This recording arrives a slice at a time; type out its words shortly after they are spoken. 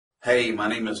Hey, my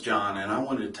name is John, and I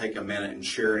wanted to take a minute and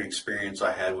share an experience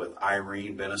I had with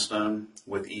Irene Benestone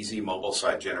with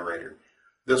EzMobileSiteGenerator.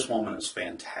 This woman is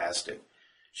fantastic.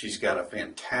 She's got a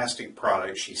fantastic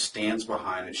product. She stands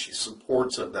behind it. She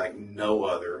supports it like no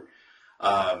other.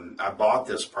 I bought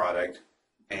this product,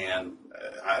 and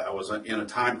I was in a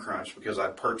time crunch because I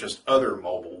purchased other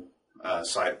mobile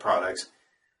site products.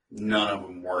 None of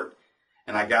them worked.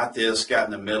 And I got in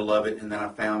the middle of it, and then I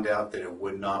found out that it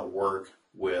would not work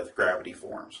with Gravity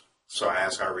Forms. So I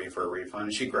asked Irene for a refund,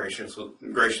 and she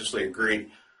graciously agreed.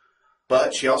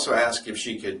 But she also asked if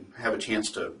she could have a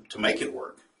chance to make it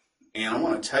work. And I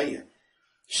want to tell you,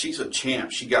 she's a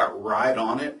champ. She got right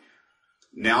on it.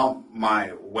 Now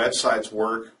my websites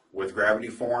work with Gravity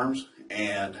Forms,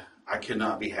 and I could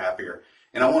not be happier.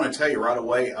 And I want to tell you right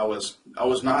away, I was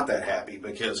not that happy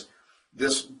because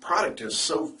this product is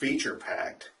so feature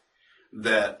packed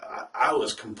that I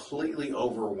was completely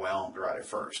overwhelmed right at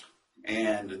first.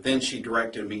 And then she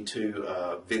directed me to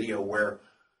a video where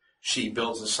she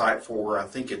builds a site for, I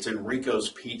think it's Enrico's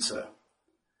Pizza,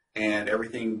 and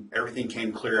everything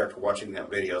came clear after watching that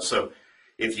video. So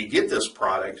if you get this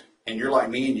product and you're like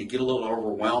me and you get a little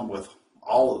overwhelmed with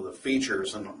all of the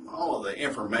features and all of the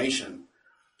information,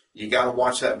 you got to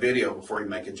watch that video before you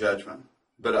make a judgment.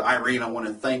 But Irene, I want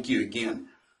to thank you again.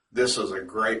 This is a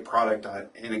great product,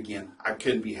 and again, I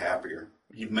couldn't be happier.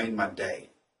 You've made my day.